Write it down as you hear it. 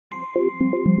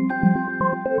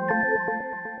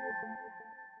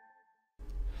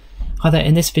Hi there,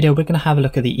 in this video we're going to have a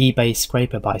look at the eBay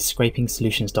scraper by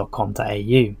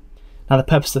scrapingsolutions.com.au. Now the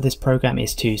purpose of this program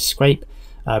is to scrape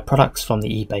products from the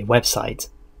eBay website.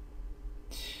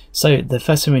 So the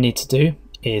first thing we need to do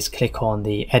is click on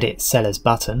the Edit Sellers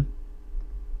button.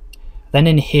 Then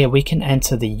in here we can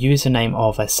enter the username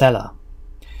of a seller.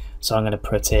 So I'm going to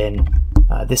put in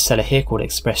this seller here called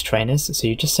Express Trainers. So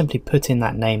you just simply put in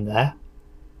that name there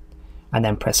and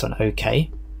then press on OK.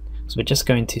 So we're just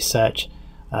going to search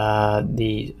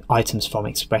the items from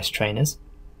Express Trainers.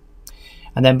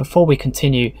 And then before we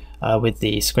continue with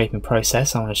the scraping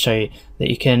process, I want to show you that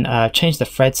you can change the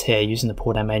threads here using the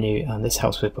pull down menu, and this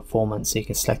helps with performance, so you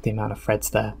can select the amount of threads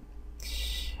there.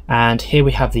 And here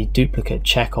we have the duplicate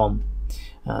check on,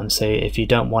 so if you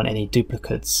don't want any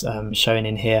duplicates showing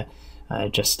in here,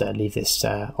 just leave this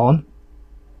on.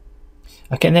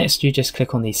 Okay, next you just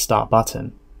click on the start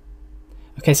button.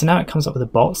 Okay, so now it comes up with a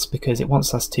box because it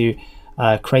wants us to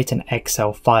create an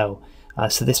Excel file.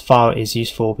 So this file is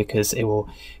useful because it will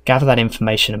gather that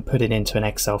information and put it into an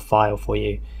Excel file for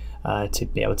you to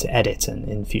be able to edit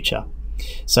in the future.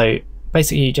 So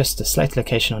basically you just select a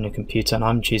location on your computer, and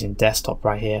I'm choosing desktop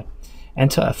right here.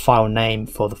 Enter a file name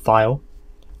for the file.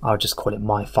 I'll just call it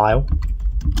my file,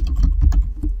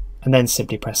 and then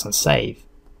simply press on save.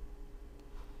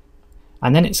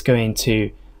 And then it's going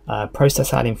to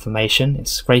process that information.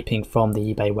 It's scraping from the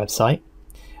eBay website,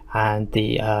 and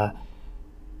the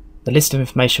list of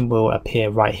information will appear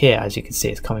right here. As you can see,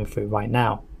 it's coming through right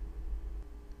now.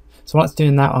 So while it's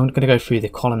doing that, I'm going to go through the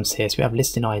columns here. So we have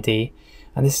listing ID,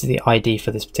 and this is the ID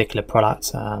for this particular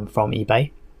product from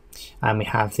eBay, and we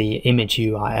have the image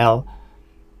URL,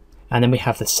 and then we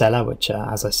have the seller, which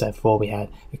as I said before, we had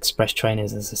Express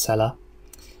Trainers as a seller,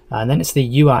 and then it's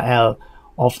the URL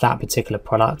of that particular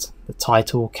product, the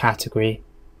title, category,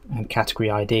 and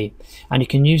category ID. And you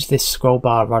can use this scroll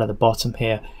bar right at the bottom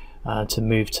here to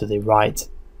move to the right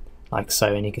like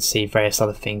so, and you can see various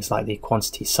other things like the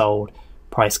quantity sold,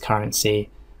 price, currency,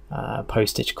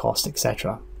 postage cost,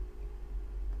 etc.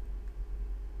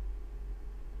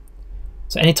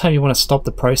 So anytime you want to stop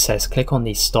the process, click on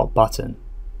the stop button.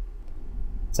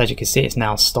 So as you can see, it's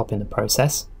now stopping the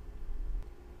process.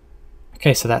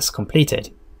 Okay, so that's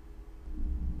completed.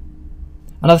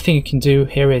 Another thing you can do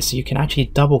here is you can actually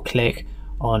double click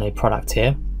on a product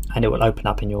here, and it will open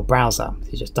up in your browser.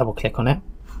 So you just double click on it,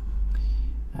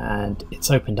 and it's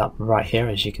opened up right here.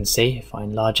 As you can see, if I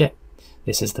enlarge it,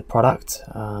 this is the product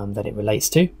that it relates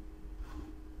to.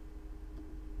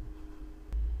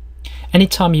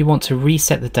 Anytime you want to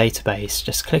reset the database,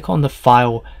 just click on the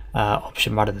file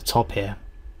option right at the top here,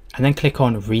 and then click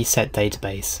on reset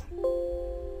database.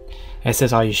 And it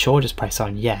says, are you sure? Just press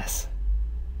on yes.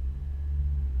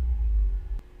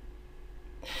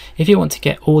 If you want to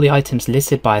get all the items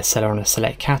listed by a seller on a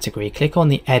select category, click on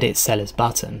the Edit Sellers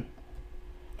button.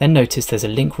 Then notice there's a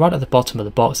link right at the bottom of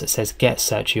the box that says Get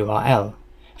Search URL.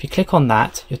 If you click on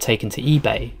that, you're taken to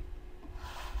eBay.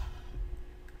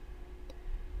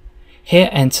 Here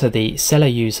enter the seller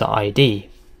user ID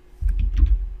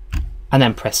and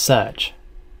then press search.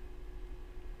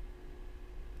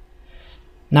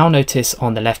 Now notice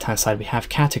on the left hand side we have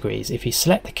categories. If you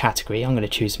select the category, I'm going to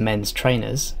choose men's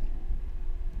trainers.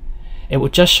 It will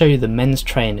just show you the men's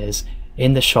trainers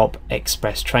in the shop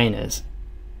Express Trainers.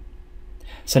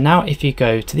 So now if you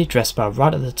go to the address bar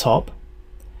right at the top,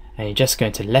 and you're just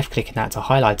going to left click in that to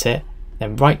highlight it,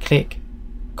 then right click,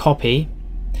 copy,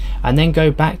 and then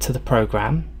go back to the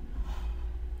program,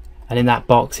 and in that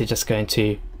box you're just going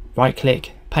to right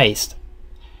click, paste.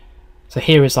 So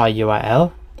here is our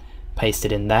URL, paste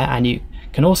it in there, and you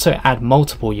can also add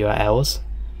multiple URLs.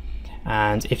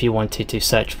 And if you wanted to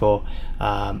search for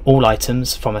all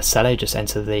items from a seller, just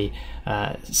enter the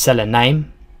seller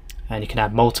name, and you can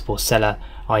add multiple seller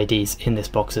IDs in this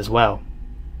box as well.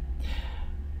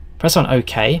 Press on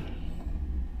OK,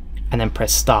 and then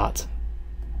press start,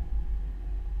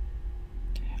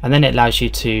 and then it allows you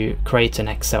to create an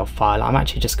Excel file. I'm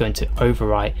actually just going to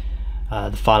overwrite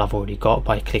the file I've already got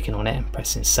by clicking on it and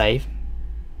pressing save.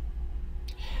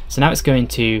 So now it's going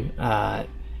to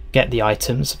get the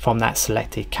items from that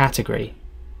selected category.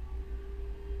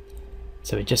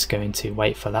 So we're just going to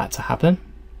wait for that to happen.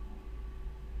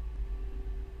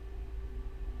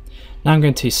 Now I'm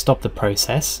going to stop the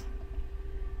process.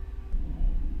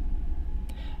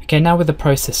 Okay, now with the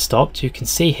process stopped, you can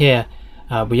see here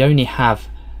we only have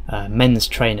men's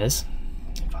trainers.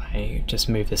 If I just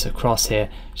move this across here,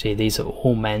 see these are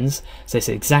all men's. So it's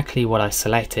exactly what I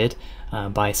selected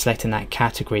by selecting that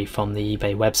category from the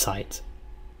eBay website.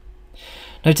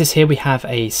 Notice here we have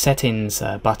a settings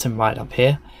button right up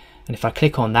here, and if I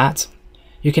click on that,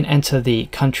 you can enter the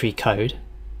country code,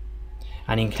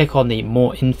 and you can click on the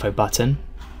more info button,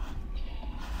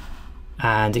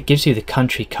 and it gives you the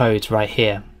country codes right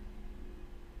here.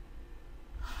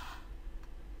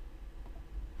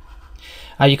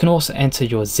 You can also enter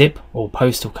your zip or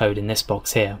postal code in this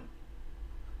box here.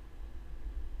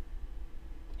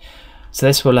 So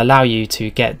this will allow you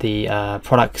to get the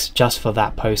products just for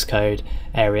that postcode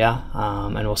area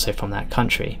and also from that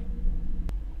country.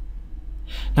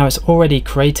 Now it's already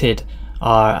created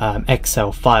our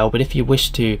Excel file, but if you wish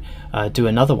to do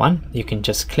another one, you can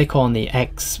just click on the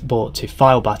export to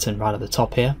file button right at the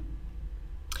top here,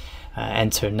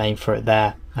 enter a name for it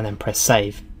there, and then press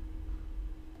save.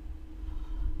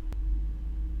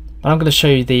 But I'm going to show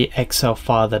you the Excel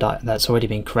file that's already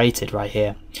been created right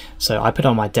here. So I put it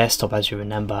on my desktop, as you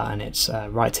remember, and it's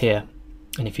right here.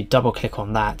 And if you double click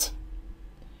on that,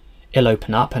 it'll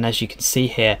open up, and as you can see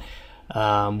here,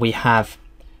 we have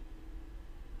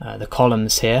the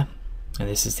columns here, and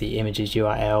this is the images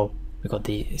URL. We've got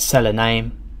the seller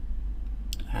name,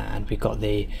 and we've got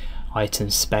the item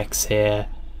specs here,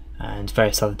 and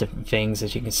various other different things,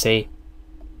 as you can see.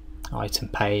 Item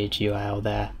page URL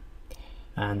there,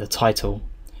 and the title.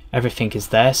 Everything is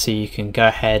there, so you can go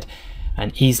ahead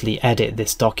and easily edit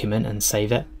this document and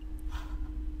save it.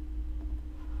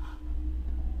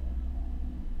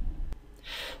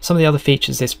 Some of the other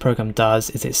features this program does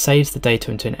is it saves the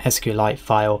data into an SQLite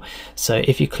file, so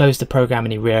if you close the program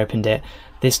and you reopened it,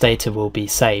 this data will be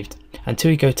saved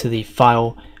until you go to the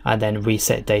file and then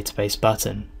reset database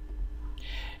button.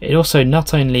 It also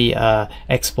not only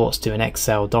exports to an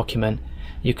Excel document,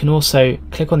 you can also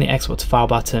click on the export to file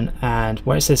button, and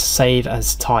where it says save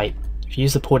as type, if you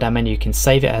use the pull down menu, you can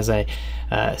save it as a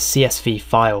CSV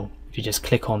file. If you just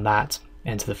click on that,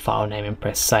 enter the file name and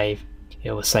press save,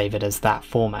 it will save it as that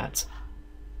format.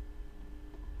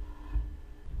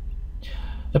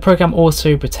 The program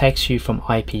also protects you from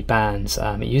IP bans.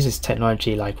 It uses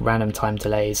technology like random time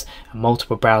delays and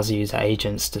multiple browser user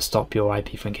agents to stop your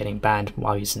IP from getting banned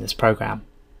while using this program.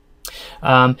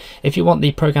 If you want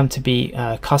the program to be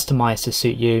customized to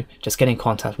suit you, just get in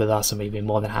contact with us and we'd be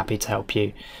more than happy to help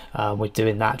you with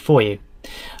doing that for you.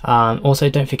 Also,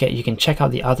 don't forget you can check out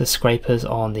the other scrapers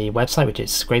on the website, which is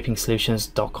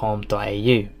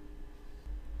scrapingsolutions.com.au.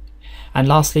 And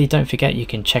lastly, don't forget you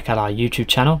can check out our YouTube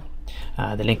channel.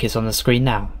 The link is on the screen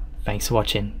now. Thanks for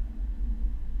watching.